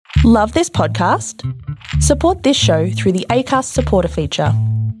Love this podcast? Support this show through the Acast supporter feature.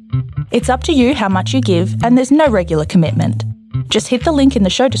 It's up to you how much you give, and there's no regular commitment. Just hit the link in the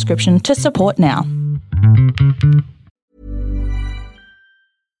show description to support now.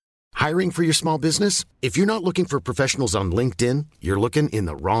 Hiring for your small business? If you're not looking for professionals on LinkedIn, you're looking in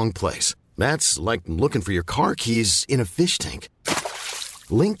the wrong place. That's like looking for your car keys in a fish tank.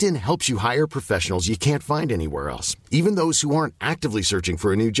 LinkedIn helps you hire professionals you can't find anywhere else, even those who aren't actively searching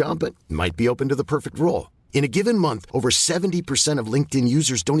for a new job but might be open to the perfect role. In a given month, over 70% of LinkedIn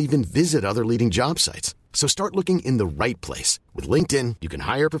users don't even visit other leading job sites. So start looking in the right place. With LinkedIn, you can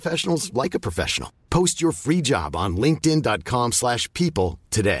hire professionals like a professional. Post your free job on linkedin.com/people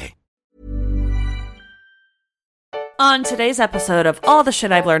today. On today's episode of All the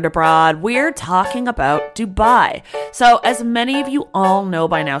Shit I've Learned Abroad, we're talking about Dubai. So, as many of you all know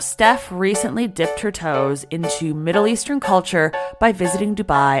by now, Steph recently dipped her toes into Middle Eastern culture by visiting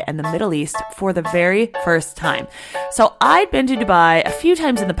Dubai and the Middle East for the very first time. So, I'd been to Dubai a few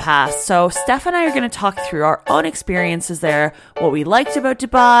times in the past, so Steph and I are going to talk through our own experiences there, what we liked about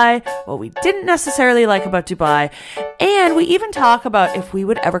Dubai, what we didn't necessarily like about Dubai, and we even talk about if we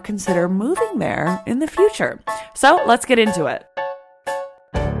would ever consider moving there in the future. So, let's get into it.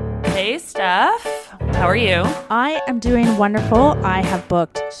 Hey, Steph. How are you? I am doing wonderful. I have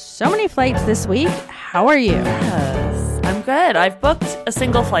booked so many flights this week. How are you? Yes, I'm good. I've booked a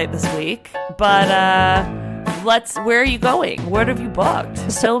single flight this week, but where are you going? What have you booked?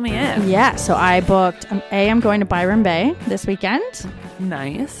 Fill me in. Yeah, so I booked, I'm going to Byron Bay this weekend.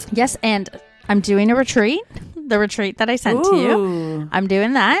 Nice. Yes, and I'm doing a retreat, the retreat that I sent to you. I'm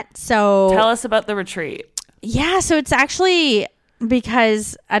doing that. So tell us about the retreat. Yeah, so it's actually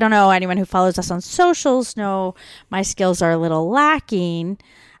because I don't know, anyone who follows us on socials know my skills are a little lacking.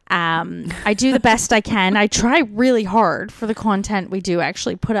 I do the best I can. I try really hard for the content we do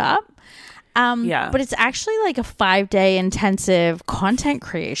actually put up. But it's actually like a 5-day intensive content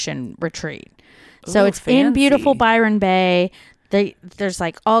creation retreat. So it's fancy. In beautiful Byron Bay. There's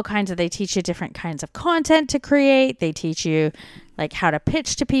like all kinds of, they teach you different kinds of content to create. They teach you like how to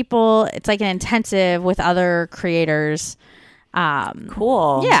pitch to people. It's like an intensive with other creators.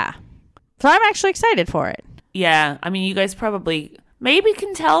 Cool. Yeah. So I'm actually excited for it. Yeah. I mean, you guys probably maybe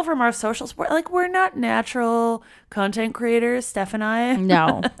can tell from our socials, like we're not natural content creators, Steph and I.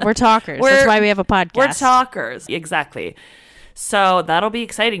 No, we're talkers. That's why we have a podcast. We're talkers. Exactly. So that'll be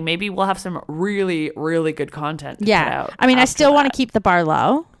exciting. Maybe we'll have some really, really good content to put out. I mean, I still want to keep the bar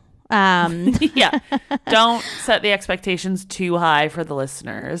low. Yeah. Don't set the expectations too high for the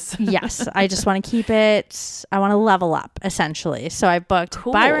listeners. Yes. I just want to keep it. I want to level up, essentially. So I booked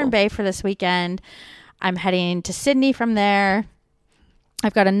Byron Bay for this weekend. I'm heading to Sydney from there.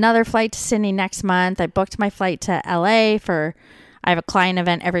 I've got another flight to Sydney next month. I booked my flight to LA I have a client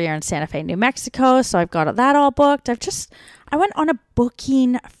event every year in Santa Fe, New Mexico. So I've got that all booked. I went on a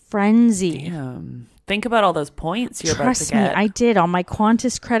booking frenzy. Damn. Think about all those points you're about to get. Trust me, I did on my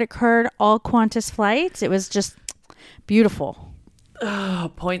Qantas credit card, all Qantas flights. It was just beautiful.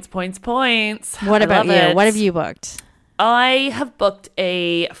 Oh, points. What about you? What have you booked? I have booked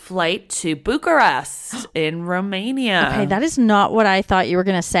a flight to Bucharest in Romania. Okay, that is not what I thought you were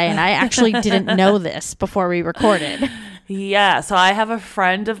going to say. And I actually didn't know this before we recorded. Yeah, so I have a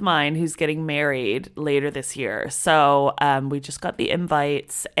friend of mine who's getting married later this year. So we just got the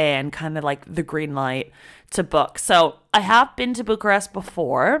invites and kind of like the green light to book. So I have been to Bucharest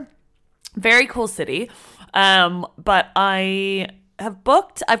before. Very cool city. But I have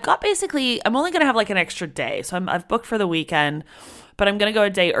booked, I'm only going to have like an extra day. So I've booked for the weekend, but I'm going to go a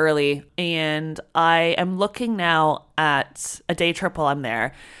day early. And I am looking now at a day trip while I'm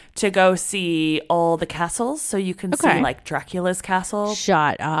there to go see all the castles. So you can see like Dracula's castle.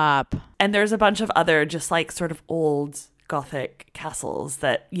 Shut up. And there's a bunch of other just like sort of old Gothic castles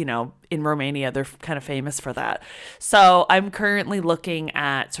that, you know, in Romania, they're kind of famous for that. So I'm currently looking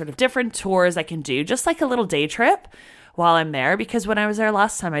at sort of different tours I can do, just like a little day trip while I'm there, because when I was there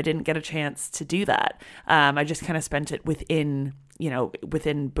last time, I didn't get a chance to do that. I just kind of spent it within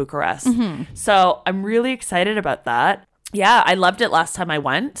Bucharest. Mm-hmm. So I'm really excited about that. Yeah, I loved it last time I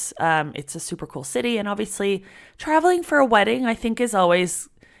went. It's a super cool city. And obviously traveling for a wedding, I think it's always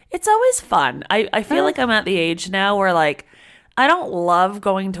fun. I feel like I'm at the age now where like, I don't love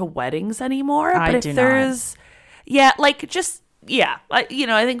going to weddings anymore. I think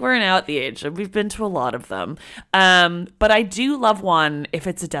we're now at the age. We've been to a lot of them. But I do love one if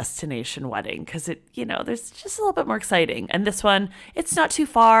it's a destination wedding because there's just a little bit more exciting. And this one, it's not too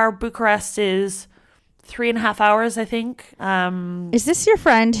far. Bucharest is 3.5 hours, I think. Is this your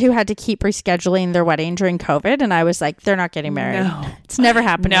friend who had to keep rescheduling their wedding during COVID? And I was like, they're not getting married. No. It's never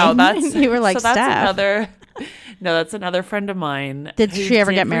happening. No, that's you were like, so that's Steph. another. No, that's another friend of mine. Did she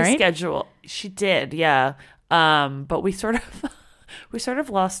ever get married? Reschedule. She did, yeah. But we sort of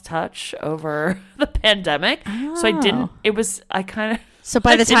lost touch over the pandemic. Oh. So I didn't. It was I kind of. So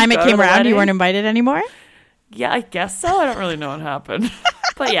by the time it came around, you weren't invited anymore? Yeah, I guess so. I don't really know what happened.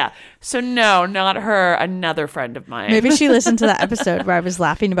 But yeah. So no, not her. Another friend of mine. Maybe she listened to that episode where I was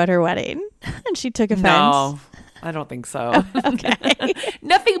laughing about her wedding and she took offense. No, I don't think so. Okay.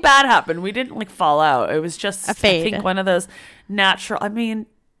 Nothing bad happened. We didn't like fall out. It was just A fade. I think one of those natural. I mean,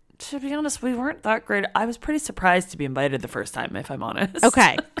 to be honest, we weren't that great. I was pretty surprised to be invited the first time, if I'm honest.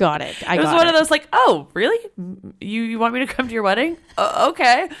 Okay, got it. It was one of those like, oh, really? You want me to come to your wedding?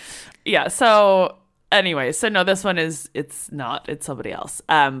 Okay. Yeah. So anyway, so no, this one it's somebody else.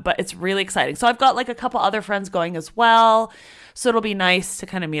 But it's really exciting. So I've got like a couple other friends going as well. So it'll be nice to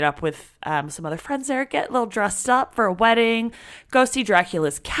kind of meet up with some other friends there, get a little dressed up for a wedding, go see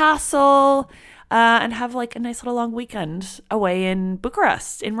Dracula's castle, and have like a nice little long weekend away in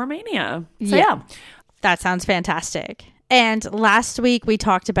Bucharest in Romania. So yeah. That sounds fantastic. And last week we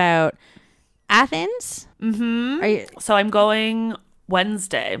talked about Athens. Mm-hmm. So I'm going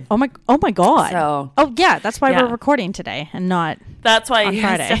Wednesday. Oh my God. So, oh yeah, that's why we're recording today and not. That's why on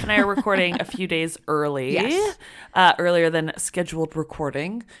Friday. Steph and I are recording a few days early, Yes. Earlier than scheduled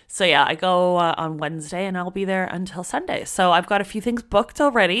recording. So yeah, I go on Wednesday and I'll be there until Sunday. So I've got a few things booked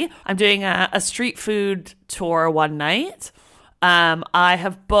already. I'm doing a street food tour one night. I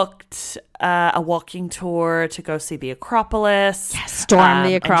have booked a walking tour to go see the Acropolis. Yes, storm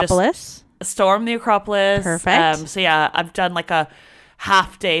the Acropolis. Storm the Acropolis. Perfect. So yeah, I've done like a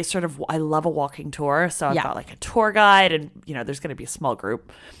half day sort of. I love a walking tour, so I've got like a tour guide, and there's going to be a small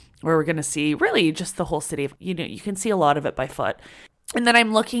group where we're going to see really just the whole city. You can see a lot of it by foot, and then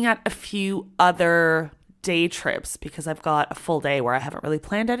I'm looking at a few other day trips because I've got a full day where I haven't really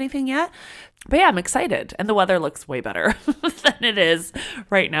planned anything yet. But yeah, I'm excited, and the weather looks way better than it is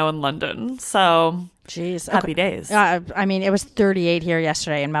right now in London. So, jeez, happy days. I mean, it was 38 here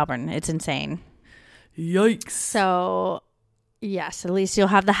yesterday in Melbourne. It's insane. Yikes. So, yes, at least you'll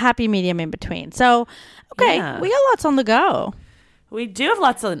have the happy medium in between. So, okay, we got lots on the go. We do have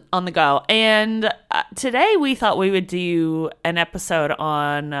lots on the go. And today we thought we would do an episode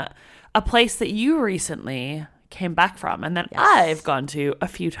on a place that you recently came back from and that I've gone to a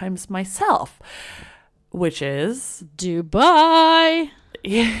few times myself, which is Dubai.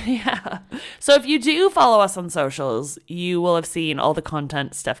 Yeah. So if you do follow us on socials, you will have seen all the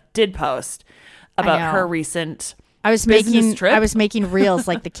content Steph did post about her recent business trip. I was making reels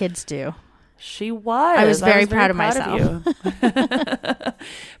like the kids do. She was. I was very proud of myself. you.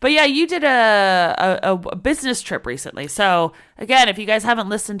 But yeah, you did a business trip recently. So again, if you guys haven't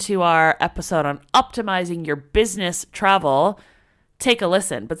listened to our episode on optimizing your business travel, take a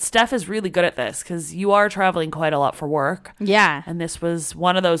listen. But Steph is really good at this because you are traveling quite a lot for work. Yeah. And this was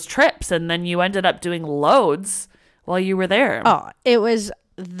one of those trips. And then you ended up doing loads while you were there. Oh, it was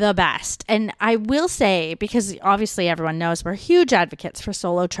the best. And I will say, because obviously everyone knows we're huge advocates for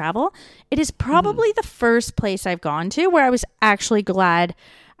solo travel, it is probably the first place I've gone to where I was actually glad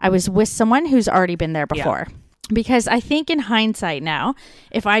I was with someone who's already been there before. Yeah. Because I think in hindsight now,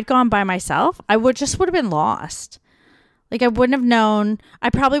 if I'd gone by myself, I would have been lost. Like I wouldn't have known.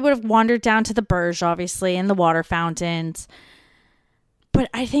 I probably would have wandered down to the Burj, obviously, and the water fountains. But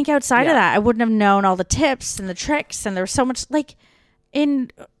I think outside of that, I wouldn't have known all the tips and the tricks. And there was so much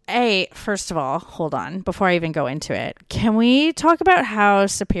first of all, hold on, before I even go into it, can we talk about how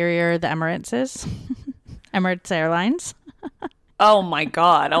superior the Emirates is? Emirates Airlines. Oh my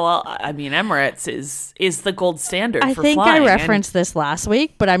God. Well, I mean, Emirates is the gold standard for flying. I think I referenced this last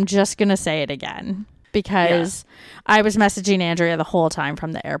week, but I'm just going to say it again because I was messaging Andrea the whole time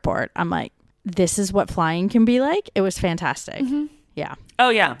from the airport. I'm like, this is what flying can be like. It was fantastic. Mm-hmm. Yeah. Oh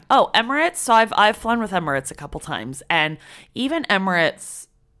yeah. Oh, Emirates. So I've flown with Emirates a couple times, and even Emirates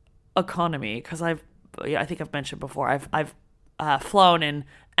economy, because I think I've mentioned before, I've flown in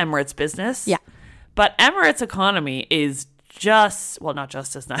Emirates business. Yeah. But Emirates economy is not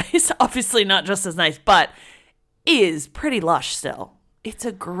just as nice, obviously not just as nice, but is pretty lush still. It's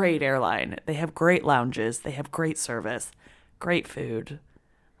a great airline. They have great lounges. They have great service, great food.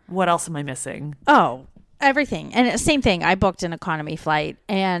 What else am I missing? Oh, everything. And same thing. I booked an economy flight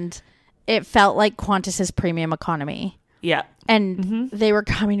and it felt like Qantas's premium economy. Yeah. And they were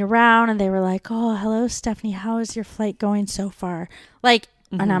coming around and they were like, oh, hello, Stephanie. How is your flight going so far? Like,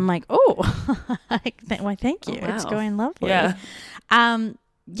 and I'm like, oh, why, thank you. Oh, wow. It's going lovely. Yeah.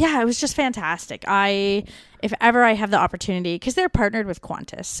 yeah, it was just fantastic. If ever I have the opportunity, because they're partnered with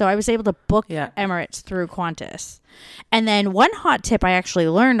Qantas, so I was able to book Emirates through Qantas. And then one hot tip I actually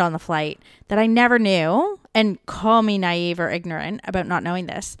learned on the flight that I never knew, and call me naive or ignorant about not knowing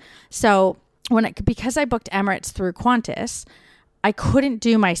this. So because I booked Emirates through Qantas, I couldn't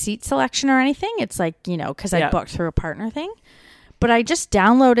do my seat selection or anything. It's like, because I booked through a partner thing. But I just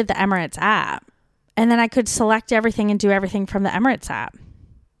downloaded the Emirates app, and then I could select everything and do everything from the Emirates app.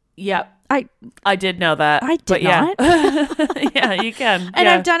 Yep. I did know that. I did not. Yeah, you can. And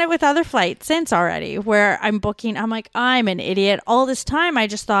I've done it with other flights since already, where I'm booking. I'm like, I'm an idiot. All this time, I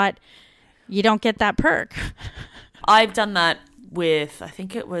just thought, you don't get that perk. I've done that with, I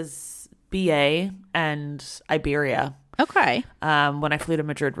think it was BA and Iberia. Okay. When I flew to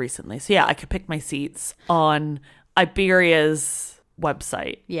Madrid recently. So yeah, I could pick my seats on Iberia's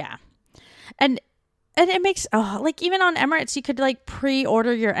website. Yeah. And it makes, like even on Emirates, you could like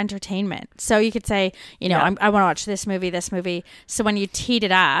pre-order your entertainment. So you could say, I want to watch this movie. So when you teed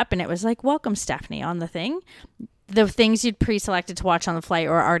it up and it was like, welcome Stephanie on the thing, the things you'd pre-selected to watch on the flight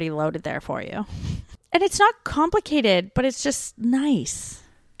were already loaded there for you. And it's not complicated, but it's just nice.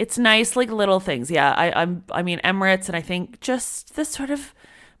 It's nice, like little things. Yeah. I mean, Emirates, and I think just this sort of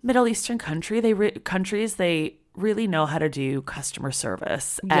Middle Eastern countries, they really know how to do customer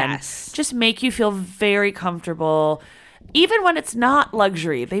service and just make you feel very comfortable. Even when it's not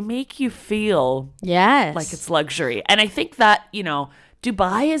luxury, they make you feel like it's luxury. And I think that,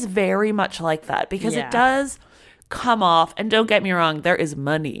 Dubai is very much like that because it does come off. And don't get me wrong, there is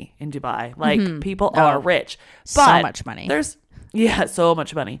money in Dubai. Like people are rich. But so much money. So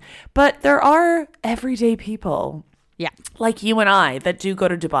much money. But there are everyday people like you and I that do go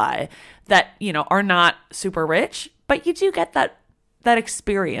to Dubai that, are not super rich, but you do get that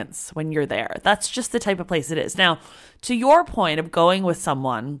experience when you're there. That's just the type of place it is. Now, to your point of going with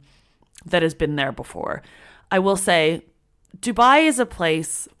someone that has been there before, I will say Dubai is a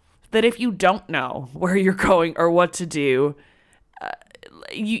place that if you don't know where you're going or what to do,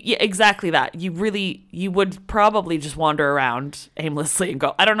 exactly that. You would probably just wander around aimlessly and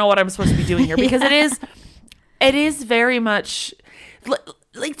go, I don't know what I'm supposed to be doing here because it is very much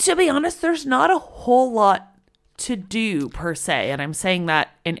like, to be honest, there's not a whole lot to do per se. And I'm saying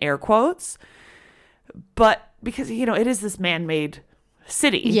that in air quotes, but because, it is this man-made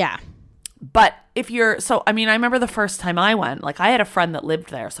city. Yeah. But I remember the first time I went, like I had a friend that lived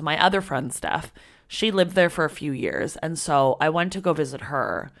there. So my other friend, Steph, she lived there for a few years. And so I went to go visit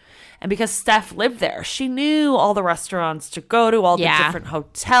her. And because Steph lived there, she knew all the restaurants to go to, all the different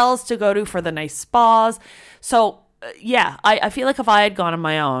hotels to go to for the nice spas. So I feel like if I had gone on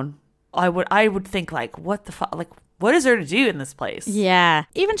my own, I would think like, what the fuck? Like, what is there to do in this place? Yeah.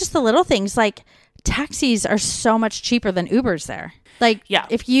 Even just the little things like taxis are so much cheaper than Ubers there. Like,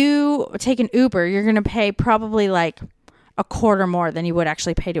 if you take an Uber, you're going to pay probably like a quarter more than you would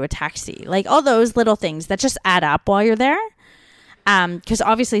actually pay to a taxi. Like all those little things that just add up while you're there. Because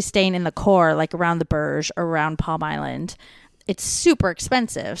obviously staying in the core, like around the Burj, around Palm Island, it's super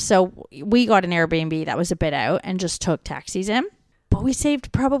expensive. So we got an Airbnb that was a bit out and just took taxis in. But we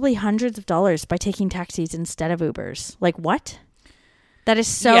saved probably hundreds of dollars by taking taxis instead of Ubers. Like what? That is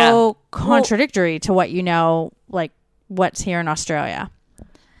so contradictory to what like what's here in Australia.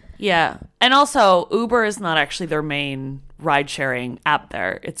 Yeah. And also Uber is not actually their main ride sharing app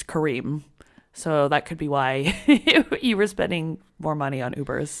there. It's Kareem. So that could be why you were spending more money on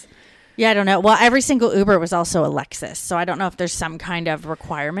Ubers. Yeah, I don't know. Well, every single Uber was also a Lexus. So I don't know if there's some kind of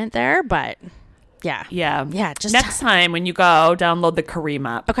requirement there, but yeah. Yeah. Yeah. Just next time when you go, download the Kareem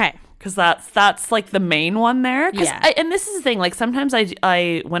app. Okay. Because that's like the main one there. And this is the thing. Like sometimes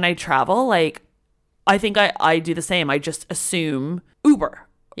I when I travel, like I think I do the same. I just assume Uber.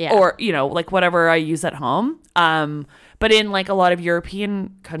 Yeah. Or, like whatever I use at home. But in like a lot of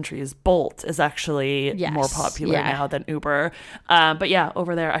European countries, Bolt is actually more popular now than Uber. But yeah,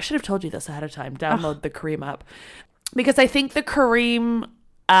 over there, I should have told you this ahead of time. Download the Kareem app. Because I think the Kareem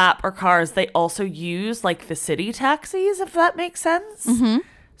app or cars, they also use like the city taxis, if that makes sense. Mm-hmm.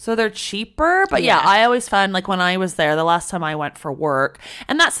 So they're cheaper. But yeah, I always found like when I was there, the last time I went for work,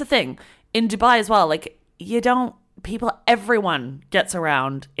 and that's the thing in Dubai as well, like everyone gets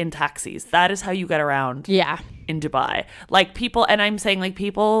around in taxis. That is how you get around in Dubai. Like people, and I'm saying like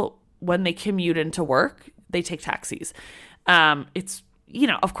people, when they commute into work, they take taxis. It's,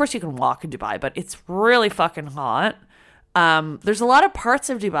 of course you can walk in Dubai, but it's really fucking hot. There's a lot of parts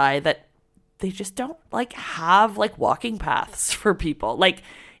of Dubai that they just don't like have like walking paths for people. Like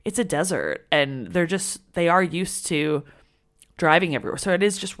it's a desert and they are used to driving everywhere. So it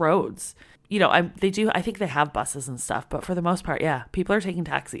is just roads. I think they have buses and stuff, but for the most part, yeah, people are taking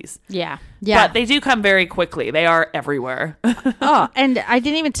taxis. Yeah. Yeah. But they do come very quickly. They are everywhere. Oh, and I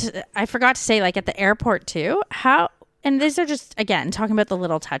didn't even, I forgot to say, like at the airport too, and these are just, again, talking about the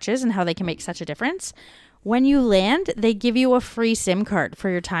little touches and how they can make such a difference. When you land, they give you a free SIM card for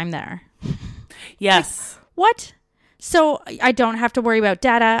your time there. Yes. Like, what? So I don't have to worry about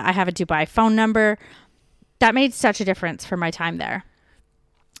data. I have a Dubai phone number. That made such a difference for my time there.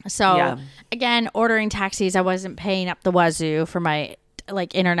 So again, ordering taxis, I wasn't paying up the wazoo for my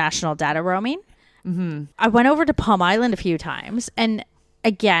like international data roaming. Mm-hmm. I went over to Palm Island a few times, and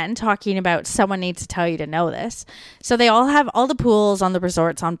again, talking about someone needs to tell you to know this. So they all the pools on the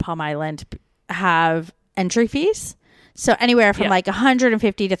resorts on Palm Island have entry fees. So anywhere from like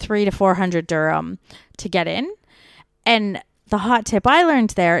 150 to 300 to 400 dirham to get in. And the hot tip I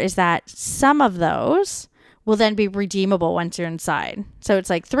learned there is that some of those will then be redeemable once you're inside. So it's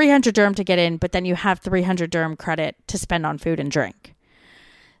like 300 dirham to get in, but then you have 300 dirham credit to spend on food and drink.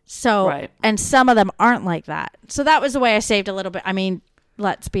 So, and some of them aren't like that. So that was the way I saved a little bit. I mean,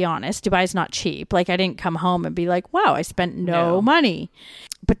 let's be honest, Dubai's not cheap. Like I didn't come home and be like, wow, I spent no money.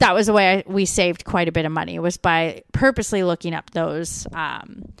 But that was the way we saved quite a bit of money, was by purposely looking up those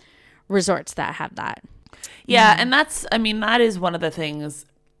resorts that have that. Yeah. And that is one of the things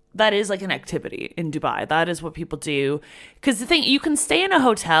that is like an activity in Dubai. That is what people do. Because the thing, you can stay in a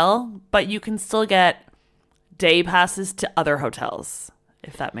hotel, but you can still get day passes to other hotels,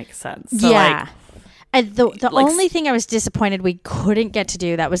 if that makes sense. So and the only thing I was disappointed we couldn't get to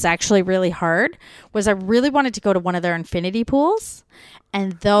do that was actually really hard was I really wanted to go to one of their infinity pools.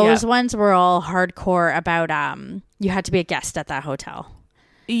 And those ones were all hardcore about you had to be a guest at that hotel.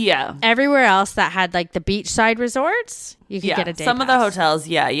 Yeah. Everywhere else that had like the beachside resorts, you could get a day Some pass. of the hotels,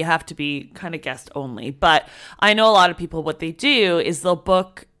 you have to be kind of guest only. But I know a lot of people, what they do is they'll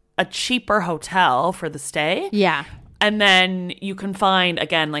book a cheaper hotel for the stay. Yeah. And then you can find,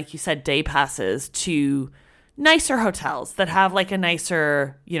 again, like you said, day passes to nicer hotels that have like a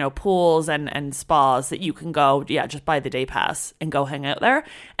nicer, pools and spas that you can go, just buy the day pass and go hang out there.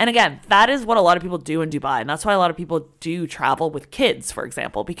 And again, that is what a lot of people do in Dubai. And that's why a lot of people do travel with kids, for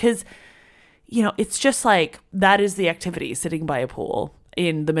example, because, it's just like that is the activity, sitting by a pool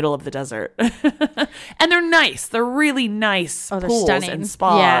in the middle of the desert. And they're nice. They're really nice pools and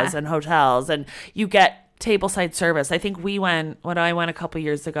spas and hotels. And you get tableside service. I think when I went a couple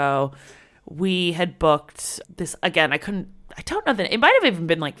years ago, we had booked this, again, I don't know that it might have even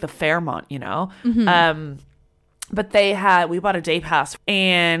been like the Fairmont, Mm-hmm. But we bought a day pass,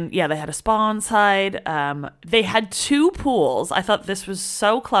 and they had a spa on side. They had two pools. I thought this was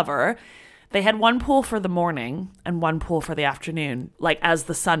so clever. They had one pool for the morning and one pool for the afternoon, like as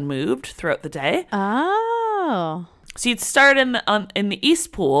the sun moved throughout the day. Oh. So you'd start in the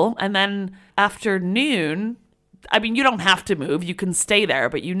east pool, and then afternoon, I mean, you don't have to move. You can stay there,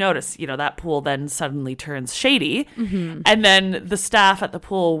 but you notice, that pool then suddenly turns shady. Mm-hmm. And then the staff at the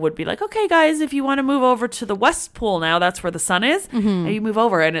pool would be like, okay, guys, if you want to move over to the west pool now, that's where the sun is. Mm-hmm. And you move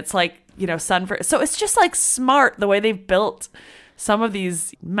over, and it's like, sun for... So it's just like smart the way they've built some of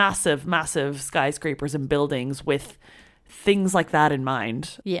these massive, massive skyscrapers and buildings with things like that in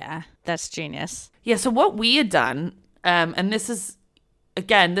mind. Yeah, that's genius. Yeah, so what we had done, and this is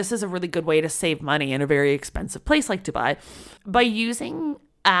a really good way to save money in a very expensive place like Dubai, by using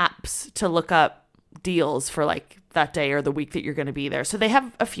apps to look up deals for like that day or the week that you're going to be there. So they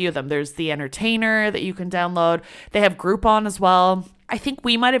have a few of them. There's the Entertainer that you can download. They have Groupon as well. I think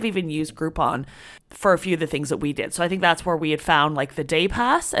we might have even used Groupon for a few of the things that we did. So I think that's where we had found like the day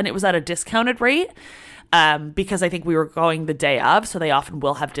pass, and it was at a discounted rate. Because I think we were going the day of, so they often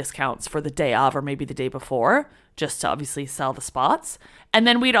will have discounts for the day of or maybe the day before, just to obviously sell the spots. And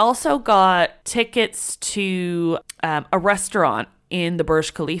then we'd also got tickets to a restaurant in the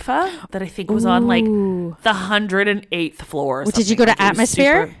Burj Khalifa that I think was on like the 108th floor. Did you go to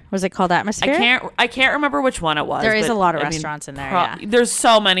Atmosphere? Was it called Atmosphere? I can't remember which one it was. There is a lot of restaurants in there. There's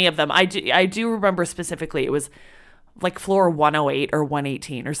so many of them. I do remember specifically it was like floor 108 or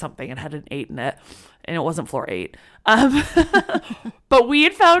 118 or something. It had an 8 in it. And it wasn't floor 8. But we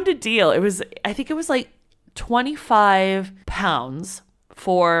had found a deal. I think it was like £25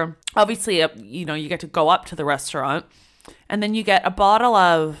 for, obviously, you get to go up to the restaurant, and then you get a bottle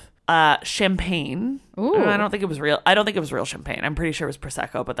of champagne. Ooh. I don't think it was real champagne. I'm pretty sure it was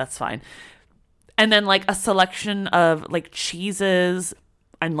Prosecco, but that's fine. And then like a selection of like cheeses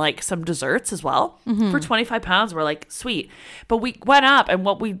and like some desserts as well. Mm-hmm. For £25. We're like, sweet. But we went up, and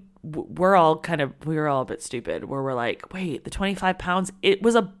we were all a bit stupid, where we're like, wait, the £25, it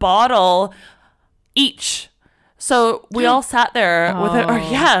was a bottle each. So we all sat there with it. Or,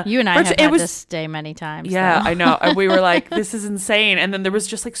 yeah. You and I have had this day many times. Yeah, though. I know. And we were like, this is insane. And then there was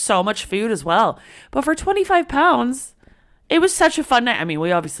just like so much food as well. But for £25, it was such a fun night. I mean,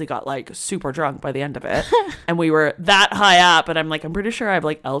 we obviously got like super drunk by the end of it. And we were that high up. And I'm like, I'm pretty sure I have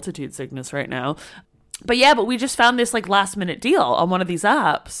like altitude sickness right now. But yeah, but we just found this like last minute deal on one of these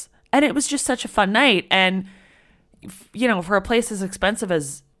apps. And it was just such a fun night. And, you know, for a place as expensive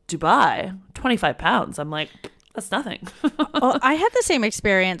as Dubai, £25, I'm like, that's nothing. Well, I had the same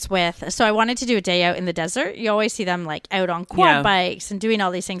experience so I wanted to do a day out in the desert. You always see them like out on quad bikes and doing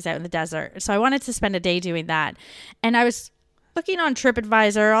all these things out in the desert. So I wanted to spend a day doing that. And I was looking on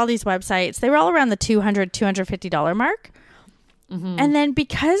TripAdvisor, all these websites, they were all around the $200, $250 mark. Mm-hmm. And then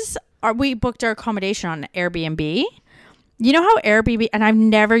because we booked our accommodation on Airbnb, you know how Airbnb, and I've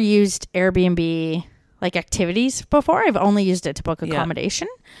never used Airbnb like activities before. I've only used it to book accommodation.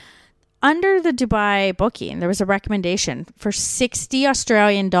 Yeah. Under the Dubai booking, there was a recommendation for 60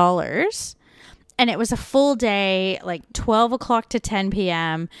 Australian dollars, and it was a full day, like 12 o'clock to 10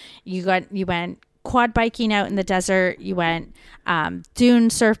 p.m. You went quad biking out in the desert. You went dune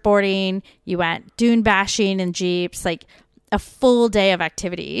surfboarding. You went dune bashing in jeeps, like a full day of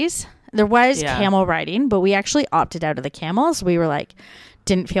activities. There was camel riding, but we actually opted out of the camels. We were like,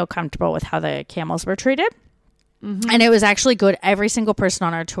 didn't feel comfortable with how the camels were treated. Mm-hmm. And it was actually good. Every single person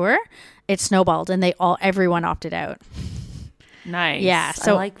on our tour, it snowballed, and everyone opted out. Nice. Yeah.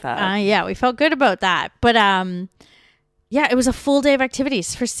 So I like that. Yeah, we felt good about that. But yeah, it was a full day of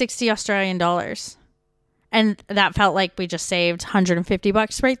activities for 60 Australian dollars. And that felt like we just saved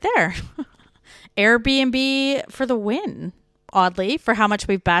 $150 right there. Airbnb for the win, oddly, for how much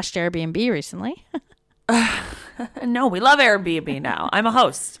we've bashed Airbnb recently. No, we love Airbnb now. I'm a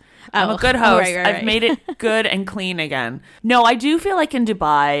host. I'm a good host. Right. I've made it good and clean again. No, I do feel like in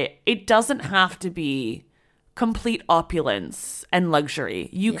Dubai, it doesn't have to be complete opulence and luxury.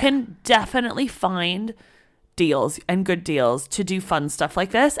 You can definitely find deals and good deals to do fun stuff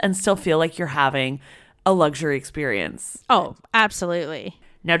like this and still feel like you're having a luxury experience. Oh, absolutely.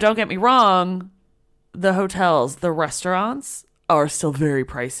 Now, don't get me wrong. The hotels, the restaurants are still very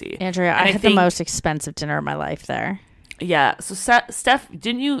pricey. Andrea, I had the most expensive dinner of my life there. Yeah. So Steph,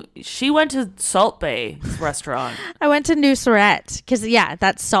 she went to Salt Bay restaurant. I went to Nusret because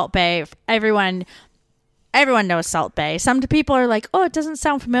that's Salt Bay. Everyone knows Salt Bay. Some people are like, oh, it doesn't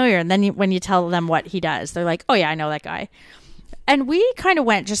sound familiar. And then when you tell them what he does, they're like, oh yeah, I know that guy. And we kind of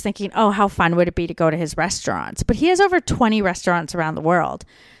went just thinking, oh, how fun would it be to go to his restaurants? But he has over 20 restaurants around the world.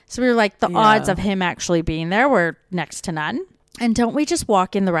 So we were like, the odds of him actually being there were next to none. And don't we just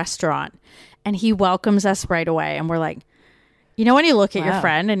walk in the restaurant and he welcomes us right away. And we're like, you know, when you look at your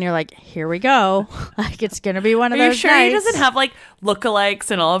friend and you're like, here we go. Like, it's going to be one of those nights. Are you sure he doesn't have like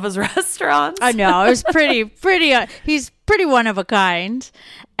lookalikes in all of his restaurants? I know. It was pretty, he's pretty one of a kind.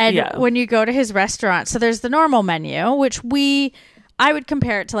 And when you go to his restaurant, so there's the normal menu, which I would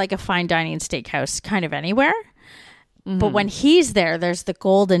compare it to like a fine dining steakhouse kind of anywhere. Mm-hmm. But when he's there, there's the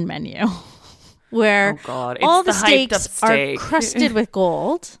golden menu where all the steaks are crusted with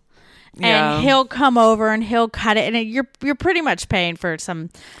gold. And he'll come over and he'll cut it, and you're pretty much paying for some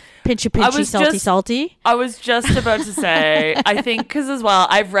pinchy, salty. I was just about to say, I think because as well,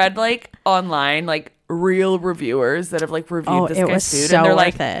 I've read like online like real reviewers that have like reviewed this guy's food, and they're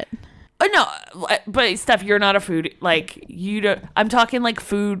like, it. Oh no, but Steph, you're not a food like you don't. I'm talking like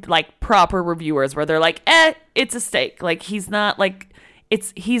food like proper reviewers where they're like, it's a steak. Like he's not like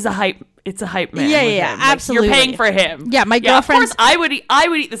he's a hype. It's a hype man. Yeah, like, absolutely. You're paying for him. Yeah, my girlfriend. Of course, I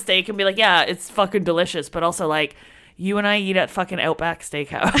would eat the steak and be like, yeah, it's fucking delicious. But also, like, you and I eat at fucking Outback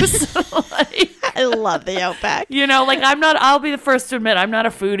Steakhouse. Like, I love the Outback. You know, like I'll be the first to admit, I'm not a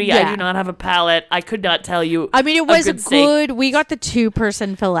foodie. Yeah. I do not have a palate. I could not tell you. I mean, it was good. We got the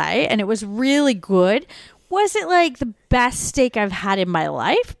 2-person filet, and it was really good. Was it like the best steak I've had in my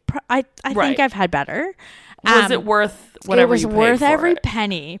life? I think I've had better. Was it worth whatever? It was you paid worth for every it?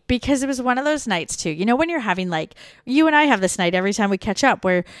 penny, because it was one of those nights too. You know, when you're having like, you and I have this night every time we catch up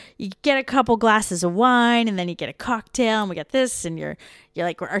where you get a couple glasses of wine and then you get a cocktail and we get this, and you're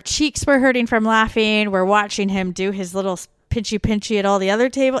like, our cheeks were hurting from laughing. We're watching him do his little pinchy at all the other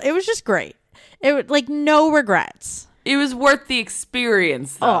table. It was just great. It was like no regrets. It was worth the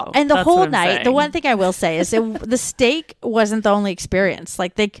experience, though. Oh, and the whole night, the one thing I will say is the steak wasn't the only experience.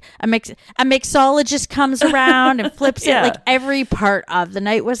 Like a mixologist comes around and flips it. Like every part of the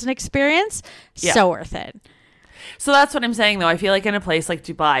night was an experience. So worth it. So that's what I'm saying, though. I feel like in a place like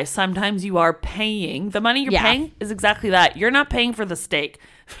Dubai, sometimes you are paying. The money you're paying is exactly that. You're not paying for the steak,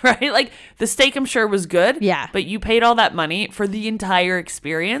 right? Like the steak, I'm sure, was good. Yeah. But you paid all that money for the entire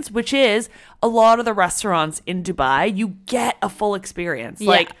experience, which is a lot of the restaurants in Dubai, you get a full experience. Yeah.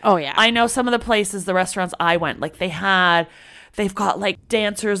 Like, oh, yeah. I know some of the places, the restaurants I went, like they've got like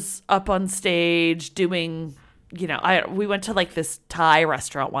dancers up on stage doing... we went to like this Thai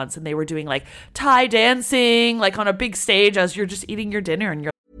restaurant once and they were doing like Thai dancing, like on a big stage as you're just eating your dinner and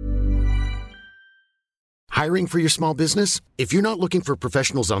you're Hiring for your small business? If you're not looking for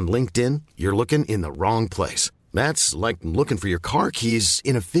professionals on LinkedIn, you're looking in the wrong place. That's like looking for your car keys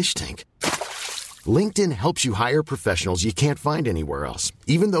in a fish tank. LinkedIn helps you hire professionals you can't find anywhere else,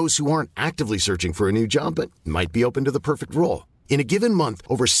 even those who aren't actively searching for a new job but might be open to the perfect role. In a given month,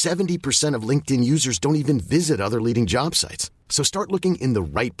 over 70% of LinkedIn users don't even visit other leading job sites. So start looking in the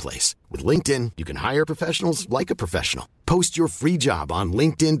right place. With LinkedIn, you can hire professionals like a professional. Post your free job on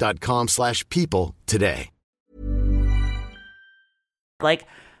linkedin.com/people today. like,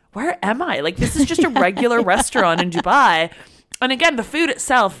 where am I? Like, this is just a regular restaurant in Dubai. And again, the food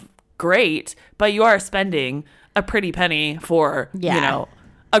itself, great, but you are spending a pretty penny for,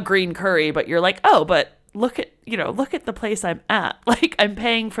 a green curry. But you're like, oh, but look at the place I'm at. Like, I'm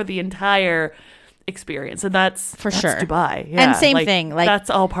paying for the entire experience, and that's sure Dubai. Yeah, and same thing, like that's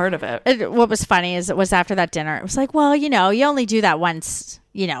all part of it. What was funny is it was after that dinner, it was like, well, you only do that once,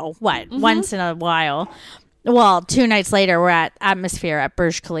 once in a while. Well, 2 nights later, we're at Atmosphere at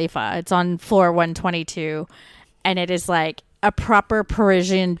Burj Khalifa. It's on floor 122, and it is like a proper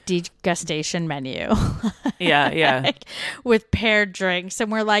Parisian degustation menu. Yeah. Like, with paired drinks.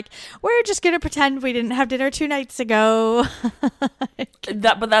 And we're like, we're just going to pretend we didn't have dinner 2 nights ago.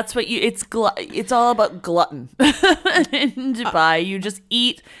 But that's what it's all about glutton. In Dubai, you just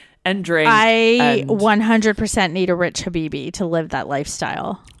eat and drink. I 100% need a rich Habibi to live that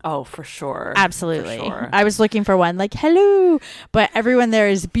lifestyle. Oh, for sure. Absolutely. For sure. I was looking for one like, hello, but everyone there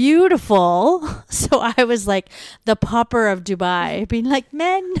is beautiful. So I was like the pauper of Dubai, being like,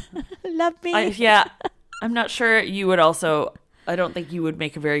 men, love me. I'm not sure you would also, I don't think you would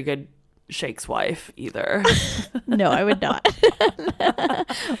make a very good Sheikh's wife either. No, I would not.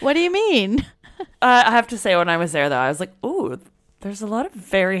 What do you mean? I have to say, when I was there, though, I was like, ooh, there's a lot of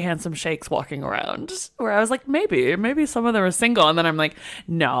very handsome sheikhs walking around, where I was like, maybe some of them are single. And then I'm like,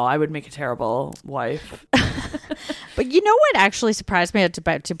 no, I would make a terrible wife. But you know what actually surprised me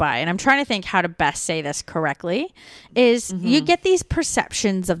about Dubai, and I'm trying to think how to best say this correctly, is you get these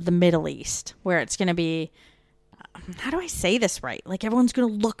perceptions of the Middle East where it's going to be, how do I say this right? Like everyone's going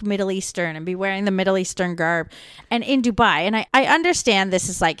to look Middle Eastern and be wearing the Middle Eastern garb. And in Dubai, and I understand this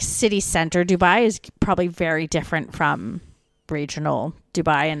is like city center Dubai is probably very different from regional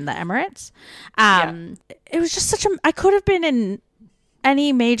Dubai and the Emirates. It was just I could have been in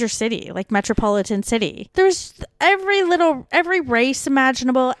any major city, like metropolitan city. There's every race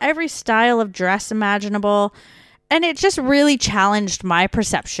imaginable, every style of dress imaginable. And it just really challenged my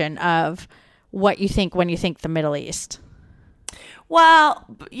perception of what you think when you think the Middle East. Well,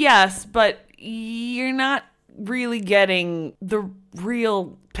 yes, but you're not really getting the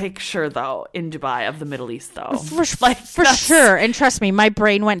real picture, though, in Dubai of the Middle East, though. For sure. And trust me, my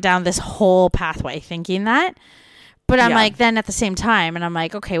brain went down this whole pathway thinking that. But I'm like, then at the same time, and I'm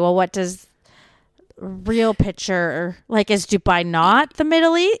like, okay, well, what does real picture, like, is Dubai not the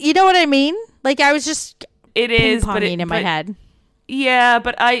Middle East? You know what I mean? Like, I was just ping-ponging in my head. Yeah,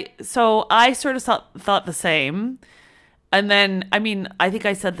 but I sort of thought the same. And then, I mean, I think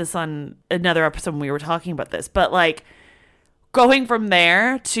I said this on another episode when we were talking about this, but like going from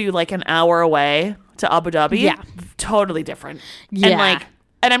there to like an hour away to Abu Dhabi, totally different. Yeah.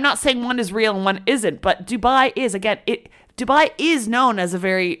 And I'm not saying one is real and one isn't, but Dubai is, again, Dubai is known as a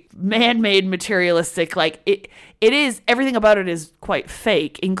very man-made, materialistic, like it is, everything about it is quite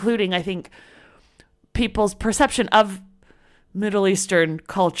fake, including, I think, people's perception of Middle Eastern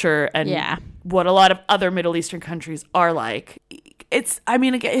culture and what a lot of other Middle Eastern countries are like. It's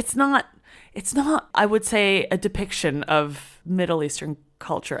not, I would say, a depiction of Middle Eastern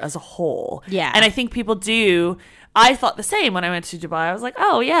culture as a whole. Yeah. And I think people do. I thought the same when I went to Dubai. I was like,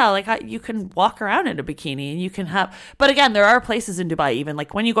 oh yeah, like you can walk around in a bikini and you can have, but again, there are places in Dubai, even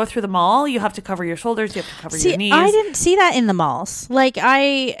like when you go through the mall, you have to cover your shoulders, you have to cover your knees. I didn't see that in the malls.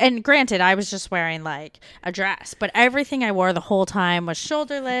 And granted, I was just wearing like a dress, but everything I wore the whole time was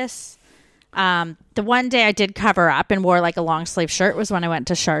shoulderless. The one day I did cover up and wore like a long sleeve shirt was when I went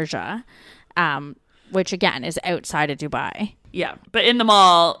to Sharjah, which again is outside of Dubai. Yeah, but in the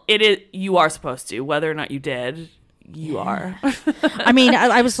mall, you are supposed to, whether or not you did, you are. I mean,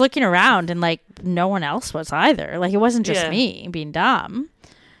 I was looking around and like no one else was either. Like it wasn't just Yeah. me being dumb.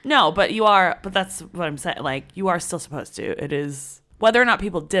 No, but you are. But that's what I'm saying. Like you are still supposed to. It is whether or not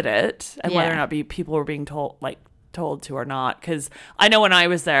people did it, and whether or not people were being told to or not. Because I know when I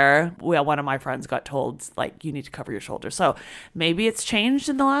was there, one of my friends got told like you need to cover your shoulders. So maybe it's changed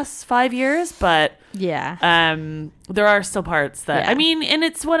in the last 5 years, but yeah, there are still parts that Yeah. I mean, and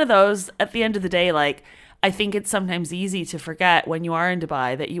it's one of those. At the end of the day, like I think it's sometimes easy to forget when you are in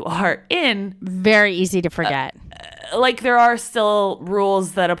Dubai that you are in. very easy to forget. Like there are still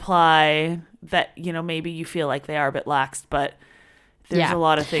rules that apply that, you know, maybe you feel like they are a bit lax, but there's Yeah. a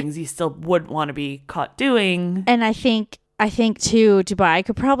lot of things you still wouldn't want to be caught doing. And I think too, Dubai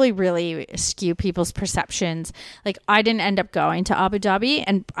could probably really skew people's perceptions. Like I didn't end up going to Abu Dhabi,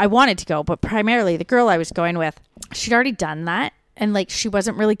 and I wanted to go, but primarily the girl I was going with, she'd already done that, and like she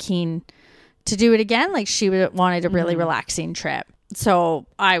wasn't really keen to do it again. Like she wanted a really relaxing trip, so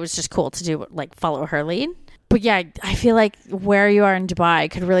I was just cool to do like follow her lead. But yeah, I feel like where you are in Dubai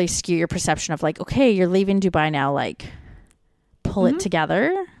could really skew your perception of like, okay, you're leaving Dubai now, like pull it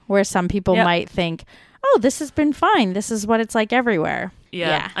together. Where some people Yep. might think, oh, this has been fine. This is what it's like everywhere.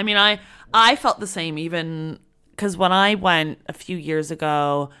 Yeah. I mean, I felt the same even because when I went a few years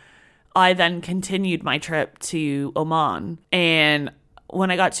ago, I then continued my trip to Oman. And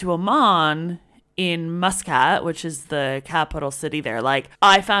when I got to Oman in Muscat, which is the capital city there, like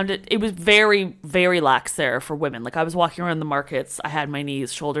I found it was very, very lax there for women. Like I was walking around the markets, I had my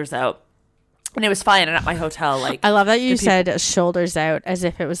knees, shoulders out, and it was fine. And at my hotel, like I love that you said shoulders out as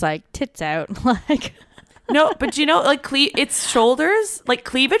if it was like tits out. Like, no, but you know, like it's shoulders, like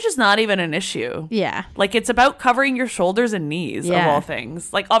cleavage is not even an issue. yeah. Like it's about covering your shoulders and knees of Yeah. all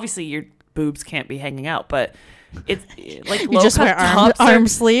things. Like obviously your boobs can't be hanging out, but it's like You just wear arm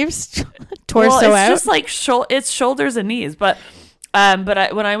sleeves, torso well, it's out. just like it's shoulders and knees. But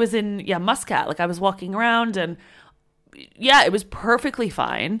when I was in Muscat, like I was walking around and yeah, it was perfectly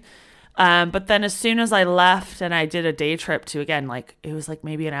fine. But then as soon as I left and I did a day trip to, again, like it was like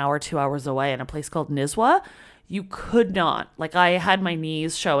maybe an hour, 2 hours away in a place called Nizwa, you could not, like I had my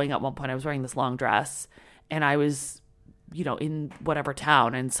knees showing at one point. I was wearing this long dress and I was, you know, in whatever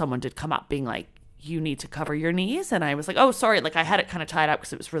town, and someone did come up being like, you need to cover your knees. And I was like, oh, sorry. Like I had it kind of tied up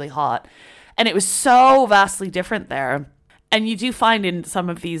because it was really hot. And it was so vastly different there. And you do find in some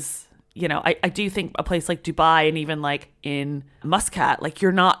of these, you know, I do think a place like Dubai and even like in Muscat, like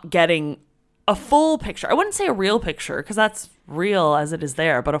you're not getting a full picture. I wouldn't say a real picture because that's real as it is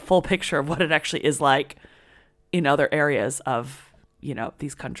there, but a full picture of what it actually is like in other areas of, you know,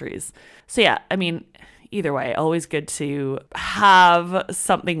 these countries. So yeah, I mean, either way, always good to have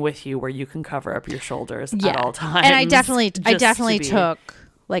something with you where you can cover up your shoulders at all times. And I definitely just took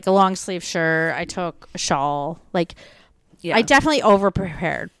like a long sleeve shirt. I took a shawl. Like Yeah. I definitely over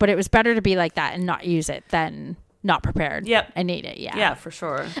prepared, but it was better to be like that and not use it than not prepared. Yep. I need it. Yeah. Yeah, for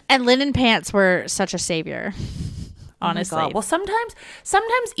sure. And linen pants were such a savior. Honestly. Oh my God. Well,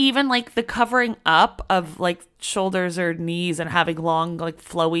 sometimes even like the covering up of like shoulders or knees and having long, like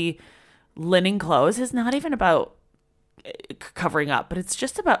flowy linen clothes is not even about covering up, but it's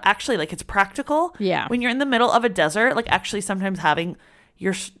just about actually like it's practical. Yeah. When you're in the middle of a desert, like actually sometimes having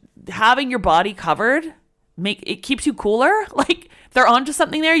your body covered it keeps you cooler. Like they're onto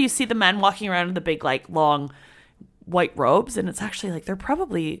something there. You see the men walking around in the big like long white robes, and it's actually like they're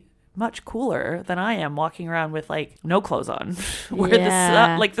probably much cooler than I am walking around with like no clothes on where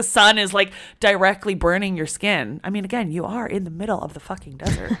the sun is like directly burning your skin. I mean, again, you are in the middle of the fucking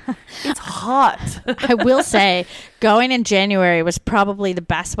desert. It's hot. I will say going in January was probably the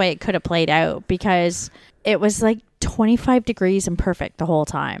best way it could have played out because it was like 25 degrees and perfect the whole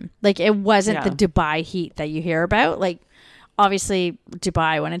time. Like it wasn't the Dubai heat that you hear about. Like obviously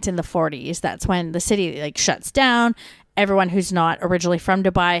Dubai, when it's in the 40s, that's when the city like shuts down. Everyone who's not originally from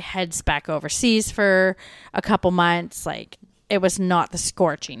Dubai heads back overseas for a couple months. Like it was not the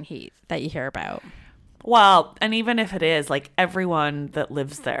scorching heat that you hear about. Well, and even if it is, like everyone that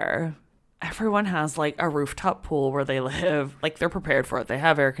lives there, everyone has like a rooftop pool where they live. Like they're prepared for it. They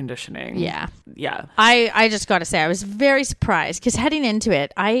have air conditioning. Yeah. Yeah. I just got to say, I was very surprised because heading into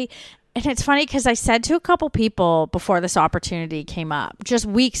it, and it's funny because I said to a couple people before this opportunity came up, just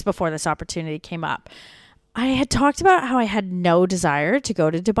weeks before this opportunity came up, I had talked about how I had no desire to go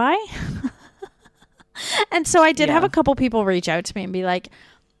to Dubai. And so I did have a couple people reach out to me and be like,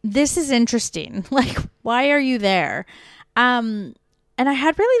 this is interesting. Like, why are you there? And I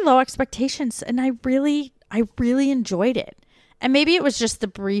had really low expectations and I really enjoyed it. And maybe it was just the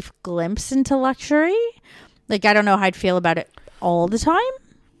brief glimpse into luxury. Like, I don't know how I'd feel about it all the time.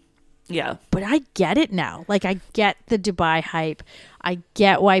 Yeah. But I get it now. Like, I get the Dubai hype. I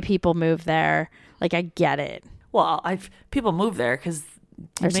get why people move there. Like, I get it. Well, people move there because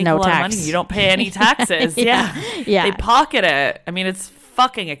There's make no a lot tax. of money. You don't pay any taxes. Yeah. They pocket it. I mean, it's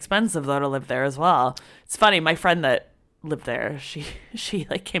fucking expensive though to live there as well. It's funny. My friend that lived there, she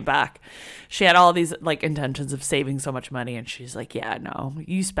like came back. She had all these like intentions of saving so much money, and she's like, yeah, no,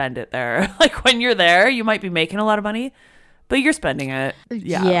 you spend it there. Like, when you're there, you might be making a lot of money, but you're spending it.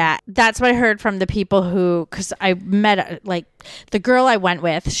 Yeah. That's what I heard from the people who, because I met like the girl I went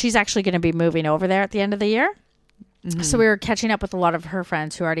with, she's actually going to be moving over there at the end of the year. Mm-hmm. So we were catching up with a lot of her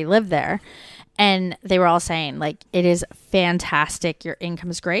friends who already live there, and they were all saying like, it is fantastic. Your income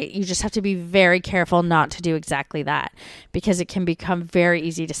is great. You just have to be very careful not to do exactly that, because it can become very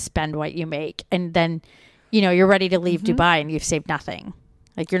easy to spend what you make. And then, you know, you're ready to leave Dubai and you've saved nothing.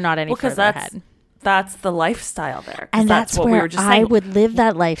 Like, you're not any further ahead. That's the lifestyle there. And that's what where we were just I saying. would live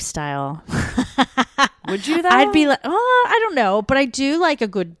that lifestyle. Would you though? I'd be like, oh, I don't know. But I do like a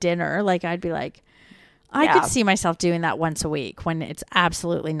good dinner. Like, I'd be like, I could see myself doing that once a week when it's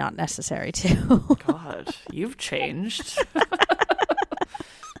absolutely not necessary to. God, you've changed.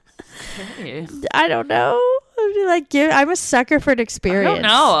 Okay. I don't know. I'd be like, I'm a sucker for an experience. I don't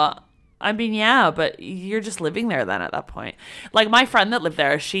know. I mean, yeah, but you're just living there then at that point. Like, my friend that lived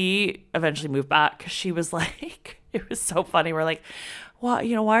there, she eventually moved back because she was like, it was so funny. We're like, well,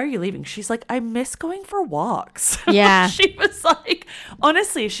 you know, why are you leaving? She's like, I miss going for walks. Yeah. She was like,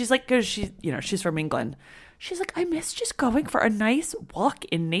 honestly, she's like, because she's from England. She's like, I miss just going for a nice walk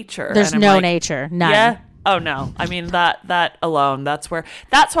in nature. There's no nature. None. Yeah. Oh, no. I mean, that alone, that's why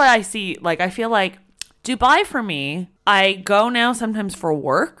I see, like, I feel like Dubai for me, I go now sometimes for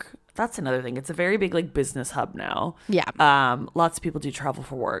work. That's another thing. It's a very big like business hub now. Yeah. Lots of people do travel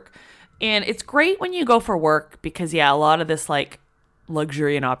for work. And it's great when you go for work because, yeah, a lot of this like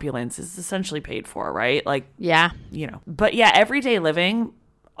luxury and opulence is essentially paid for, right? Like, yeah, you know, but yeah, everyday living,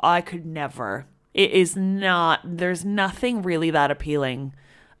 I could never. It is not, there's nothing really that appealing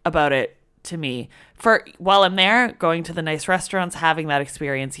about it to me. For while I'm there, going to the nice restaurants, having that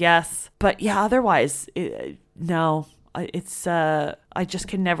experience, yes. But yeah, otherwise, no. It's I just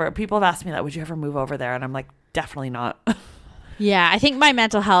can never. People have asked me that, would you ever move over there? And I'm like, definitely not. Yeah, I think my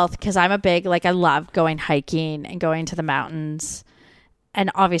mental health, because I'm a big, like, I love going hiking and going to the mountains,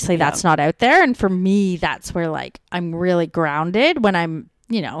 and obviously that's not out there. And for me, that's where like I'm really grounded when I'm,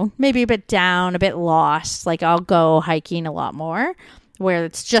 you know, maybe a bit down, a bit lost. Like, I'll go hiking a lot more, where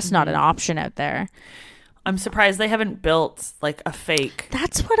it's just not an option out there. I'm surprised they haven't built like a fake.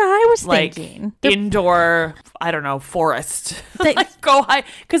 That's what I was thinking. Indoor, I don't know, forest. Like, go high,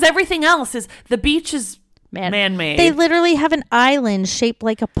 because everything else is, the beach is man-made. They literally have an island shaped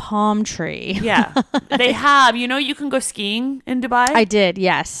like a palm tree. Yeah, they have. You know, you can go skiing in Dubai. I did,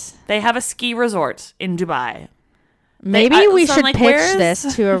 yes. They have a ski resort in Dubai. Maybe we should pitch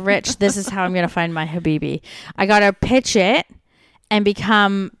this to a rich. This is how I'm going to find my Habibi. I got to pitch it and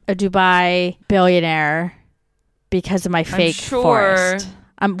become a Dubai billionaire because of my fake forest.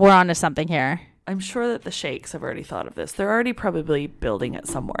 We're on to something here. I'm sure that the sheikhs have already thought of this. They're already probably building it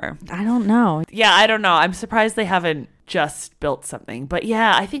somewhere. I don't know. Yeah, I don't know. I'm surprised they haven't just built something. But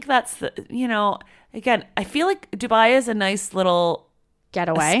yeah, I think that's the, you know, again, I feel like Dubai is a nice little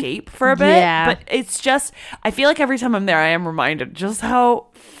getaway escape for a bit. Yeah. But it's just, I feel like every time I'm there, I am reminded just how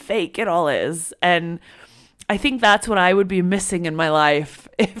fake it all is. And I think that's what I would be missing in my life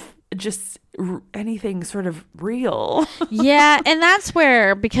if just anything sort of real. Yeah, and that's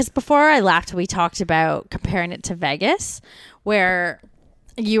where, because before I left, we talked about comparing it to Vegas, where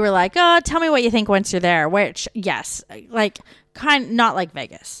you were like, oh, tell me what you think once you're there, which, yes, like, not like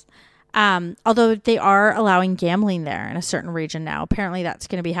Vegas. Although they are allowing gambling there in a certain region now. Apparently that's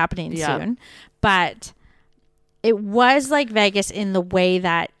going to be happening soon. But it was like Vegas in the way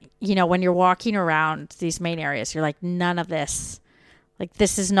that, you know, when you're walking around these main areas, you're like, none of this, like,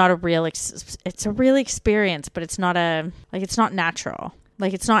 this is not a real, it's a real experience, but it's not it's not natural.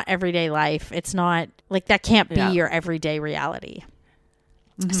 Like, it's not everyday life. It's not, like, that can't be your everyday reality.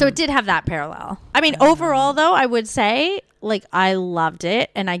 Mm-hmm. So it did have that parallel. I mean, overall, though, I would say, like, I loved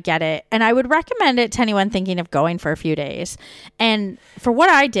it and I get it. And I would recommend it to anyone thinking of going for a few days. And for what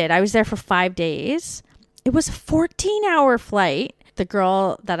I did, I was there for 5 days. It was a 14-hour flight. The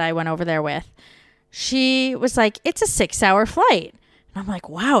girl that I went over there with, she was like, it's a 6-hour flight. And I'm like,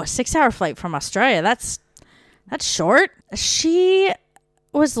 wow, a 6-hour flight from Australia. That's short. She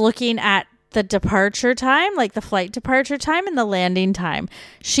was looking at the departure time, like the flight departure time and the landing time.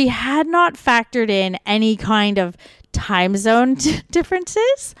 She had not factored in any kind of time zone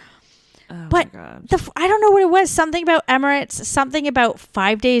differences. But I don't know what it was. Something about Emirates, something about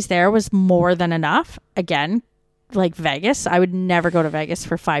 5 days there was more than enough. Again, like Vegas. I would never go to Vegas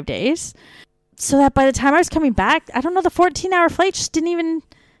for 5 days. So that by the time I was coming back, I don't know, the 14-hour flight just didn't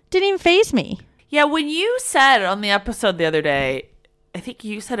even faze me. Yeah, when you said on the episode the other day, I think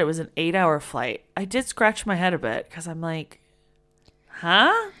you said it was an 8-hour flight. I did scratch my head a bit because I'm like,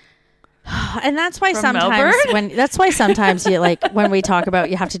 huh? And that's why From sometimes Melbourne? you like when we talk about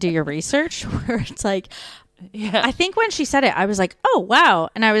you have to do your research where it's like, Yeah. I think when she said it, I was like, oh, wow.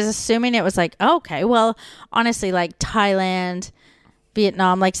 And I was assuming it was like, oh, okay, well, honestly, like Thailand,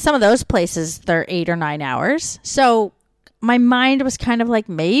 Vietnam, like some of those places, they're 8 or 9 hours. So my mind was kind of like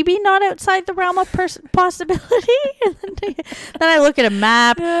maybe not outside the realm of possibility. And then I look at a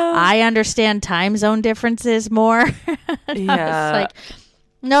map. Yeah. I understand time zone differences more. Yeah. Like,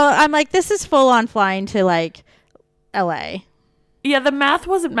 no, I'm like, this is full on flying to like LA. Yeah, the math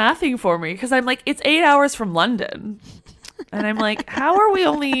wasn't mathing for me because I'm like, it's 8 hours from London. And I'm like, how are we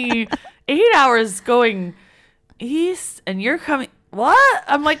only 8 hours going east and you're coming? What?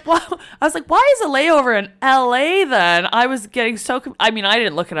 I'm like, wow. I was like, why is a layover in LA then? I was getting so, I mean, I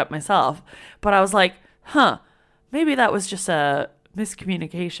didn't look it up myself, but I was like, maybe that was just a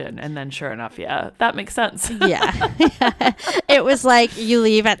miscommunication. And then sure enough, yeah, that makes sense. Yeah. It was like you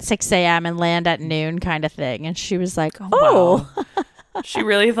leave at 6 a.m. and land at noon kind of thing. And she was like, oh. Wow. She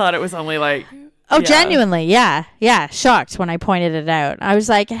really thought it was only like. Oh, yeah. Genuinely. Yeah. Yeah. Shocked when I pointed it out. I was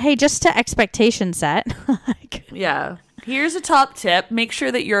like, hey, just to expectation set. Yeah. Here's a top tip. Make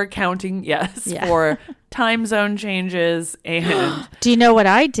sure that you're accounting, for time zone changes. And do you know what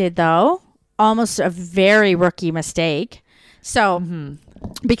I did, though? Almost a very rookie mistake. So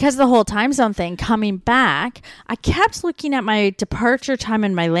because the whole time zone thing coming back, I kept looking at my departure time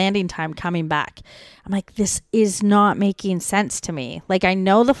and my landing time coming back. I'm like, this is not making sense to me. Like, I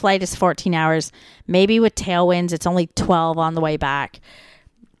know the flight is 14 hours. Maybe with tailwinds, it's only 12 on the way back.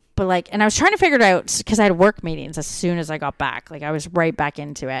 But like, and I was trying to figure it out because I had work meetings as soon as I got back. Like I was right back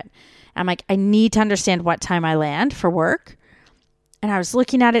into it. I'm like, I need to understand what time I land for work. And I was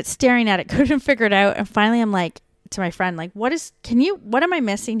looking at it, staring at it, couldn't figure it out. And finally I'm like to my friend, like, what am I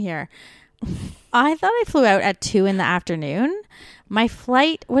missing here? I thought I flew out at 2 p.m. My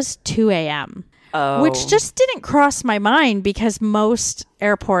flight was 2 a.m. Which just didn't cross my mind because most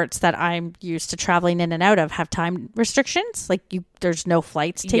airports that I'm used to traveling in and out of have time restrictions. Like there's no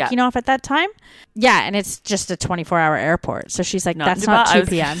flights taking off at that time. Yeah, and it's just a 24-hour airport. So she's like, that's not 2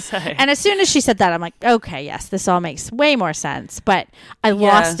 p.m. And as soon as she said that, I'm like, okay, yes, this all makes way more sense. But I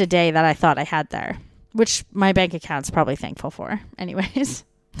lost a day that I thought I had there, which my bank account's probably thankful for. Anyways.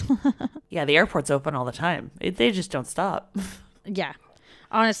 Yeah, the airport's open all the time. They just don't stop. Yeah.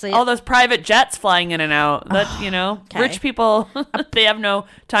 Honestly, all those private jets flying in and out, that, okay. Rich people, they have no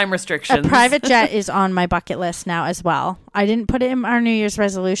time restrictions. A private jet is on my bucket list now as well. I didn't put it in our New Year's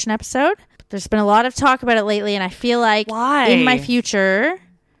resolution episode. There's been a lot of talk about it lately, and I feel like in my future,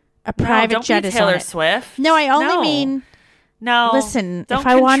 a private jet is Taylor on it. Swift. No, I only mean. No. Listen, if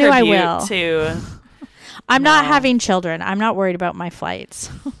I want to, I will. I'm not having children. I'm not worried about my flights.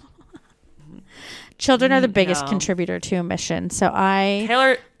 Children are the biggest contributor to emissions. So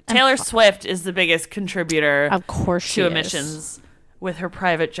Taylor Swift is the biggest contributor, of course, to emissions with her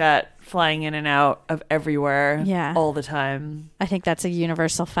private jet flying in and out of everywhere all the time. I think that's a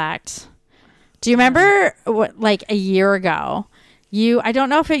universal fact. Do you remember like a year ago, I don't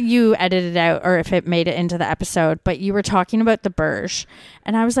know if you edited it out or if it made it into the episode, but you were talking about the Burj.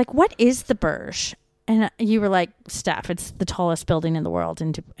 And I was like, what is the Burj? And you were like, Steph, it's the tallest building in the world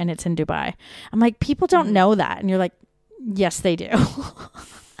and it's in Dubai. I'm like, people don't know that. And you're like, yes, they do.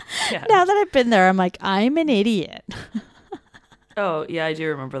 Yeah. Now that I've been there, I'm like, I'm an idiot. Oh, yeah, I do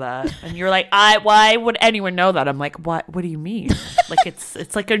remember that. And you're like, why would anyone know that? I'm like, what do you mean? Like,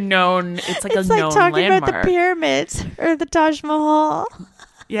 it's like a known, it's like a known landmark. It's like talking about the pyramids or the Taj Mahal.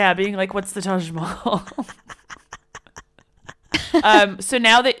 Yeah, being like, what's the Taj Mahal? So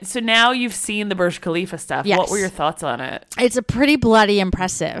now you've seen the Burj Khalifa stuff. Yes. What were your thoughts on it? It's a pretty bloody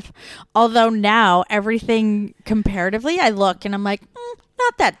impressive. Although now everything comparatively, I look and I'm like,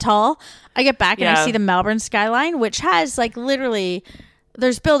 not that tall. I get back and I see the Melbourne skyline, which has like literally,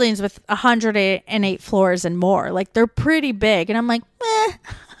 there's buildings with 108 floors and more. Like they're pretty big. And I'm like,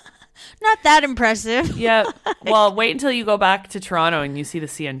 not that impressive. Yeah. Well, wait until you go back to Toronto and you see the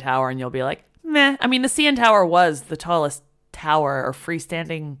CN Tower and you'll be like, meh. I mean, the CN Tower was the tallest tower or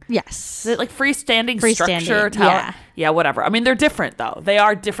freestanding. Yes. Is it like freestanding structure tower? Yeah, whatever. I mean, they're different though. They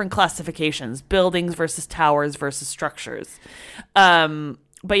are different classifications, buildings versus towers versus structures.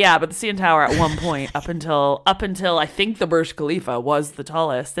 But the CN Tower at one point, up until I think the Burj Khalifa was the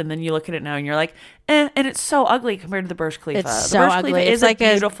tallest, and then you look at it now and you're like, and it's so ugly compared to the Burj Khalifa. It's the so Burj ugly. Khalifa It's like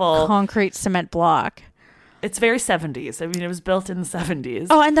beautiful a concrete cement block. It's very 70s. I mean, it was built in the 70s.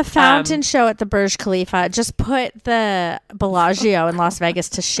 Oh, and the fountain show at the Burj Khalifa just put the Bellagio in Las Vegas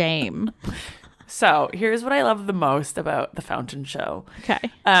to shame. So here's what I love the most about the fountain show. Okay.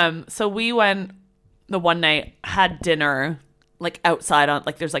 So we went the one night, had dinner like outside on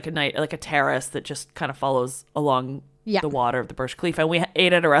like there's like a terrace that just kind of follows along the water of the Burj Khalifa. And we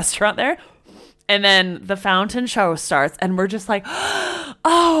ate at a restaurant there. And then the fountain show starts and we're just like,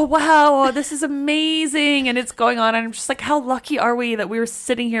 oh, wow, this is amazing. And it's going on. And I'm just like, how lucky are we that we were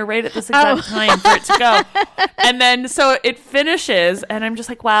sitting here right at this exact time for it to go? And then so it finishes and I'm just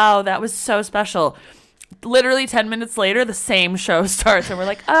like, wow, that was so special. Literally 10 minutes later, the same show starts and we're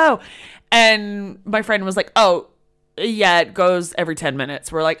like, oh. And my friend was like, oh, yeah, it goes every 10 minutes.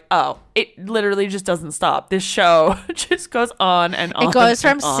 We're like, oh, it literally just doesn't stop. This show just goes on and on. It goes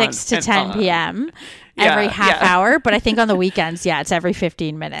from on 6 to 10 on. p.m. every half hour. But I think on the weekends, it's every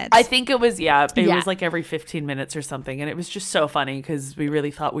 15 minutes. I think it was, it was like every 15 minutes or something. And it was just so funny because we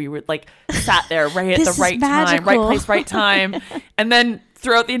really thought we were like sat there right at the right time, right place, right time. And then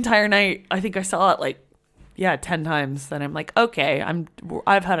throughout the entire night, I think I saw it like 10 times. Then I'm like, okay,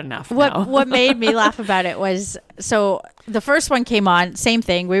 I've had enough now. What made me laugh about it was, so the first one came on, same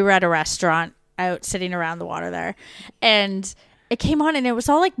thing. We were at a restaurant out sitting around the water there, and it came on and it was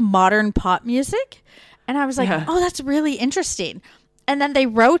all like modern pop music. And I was like, oh, that's really interesting. And then they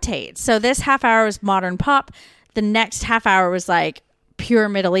rotate. So this half hour was modern pop. The next half hour was like pure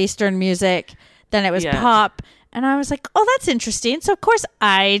Middle Eastern music. Then it was pop. And I was like, oh, that's interesting. So, of course,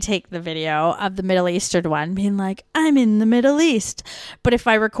 I take the video of the Middle Eastern one being like, I'm in the Middle East. But if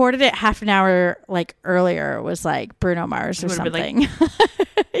I recorded it half an hour like earlier, it was like Bruno Mars or something.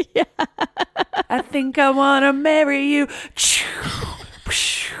 Like, I think I want to marry you.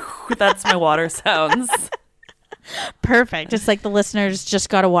 That's my water sounds. Perfect. It's like the listeners just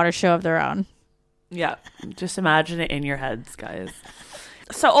got a water show of their own. Yeah. Just imagine it in your heads, guys.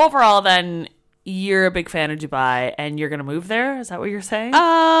 So overall, then, you're a big fan of Dubai and you're going to move there? Is that what you're saying?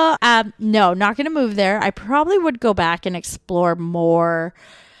 No, not going to move there. I probably would go back and explore more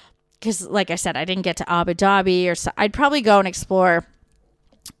because, like I said, I didn't get to Abu Dhabi or so. I'd probably go and explore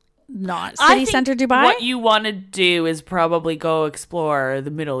not city center Dubai. What you want to do is probably go explore the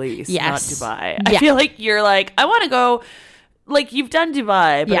Middle East, not Dubai. Yeah. I feel like you're like, I want to go, like you've done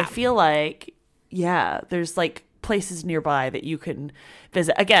Dubai, but I feel like, there's like places nearby that you can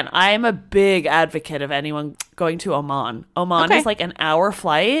visit. Again, I am a big advocate of anyone going to Oman. Oman is like an hour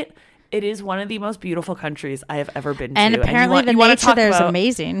flight. It is one of the most beautiful countries I have ever been to. And apparently the nature there is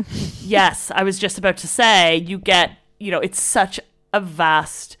amazing. Yes, I was just about to say, you get, it's such a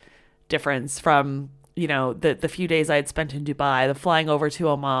vast difference from, the few days I had spent in Dubai, the flying over to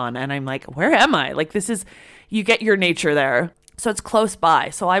Oman, and I'm like, where am I? Like, you get your nature there. So it's close by.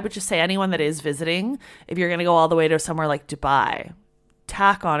 So I would just say anyone that is visiting, if you're going to go all the way to somewhere like Dubai,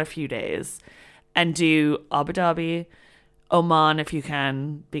 tack on a few days and do Abu Dhabi, Oman if you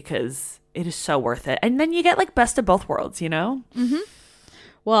can, because it is so worth it. And then you get like best of both worlds, Mm-hmm.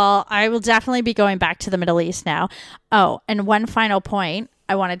 Well, I will definitely be going back to the Middle East now. Oh, and one final point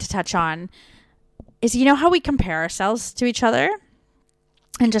I wanted to touch on is, how we compare ourselves to each other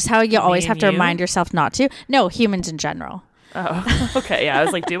and just how you always have to remind yourself not to. No, humans in general. Oh, okay. Yeah, I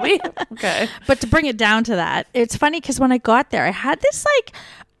was like, do we? Okay. But to bring it down to that, it's funny because when I got there, I had this like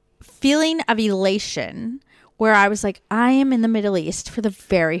feeling of elation where I was like, I am in the Middle East for the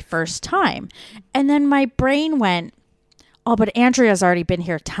very first time. And then my brain went, oh, but Andrea's already been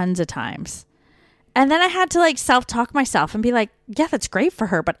here tons of times. And then I had to like self-talk myself and be like, yeah, that's great for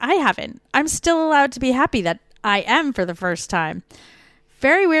her, but I haven't. I'm still allowed to be happy that I am for the first time.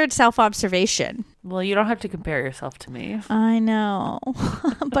 Very weird self-observation. Well, you don't have to compare yourself to me. I know,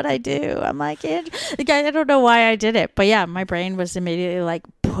 but I do. I'm like, I don't know why I did it. But yeah, my brain was immediately like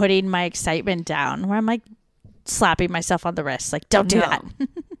putting my excitement down where I'm like slapping myself on the wrist. Like, don't do that.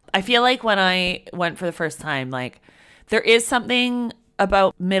 I feel like when I went for the first time, like there is something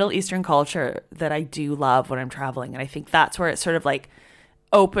about Middle Eastern culture that I do love when I'm traveling. And I think that's where it sort of like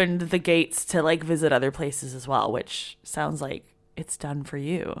opened the gates to like visit other places as well, which sounds like it's done for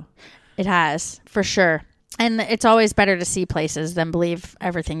you. It has, for sure. And it's always better to see places than believe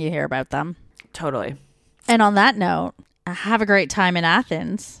everything you hear about them. Totally. And on that note, have a great time in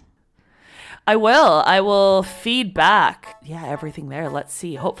Athens. I will feed back. Yeah, everything there. Let's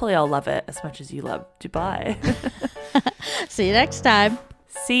see. Hopefully I'll love it as much as you love Dubai. See you next time.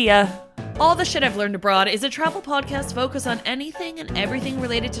 See ya. All the Shit I've Learned Abroad is a travel podcast focused on anything and everything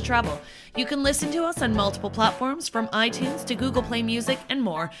related to travel. You can listen to us on multiple platforms, from iTunes to Google Play Music and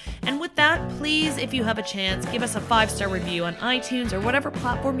more. And with that, please, if you have a chance, give us a 5-star review on iTunes or whatever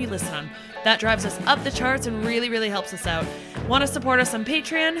platform you listen on. That drives us up the charts and really, really helps us out. Want to support us on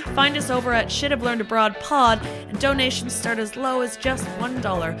Patreon? Find us over at Shit I've Learned Abroad Pod, and donations start as low as just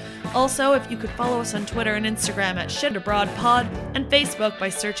 $1. Also, if you could follow us on Twitter and Instagram at Shit Abroad Pod, and Facebook by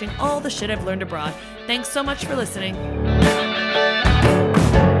searching All the Shit I've Learned Abroad. Thanks so much for listening.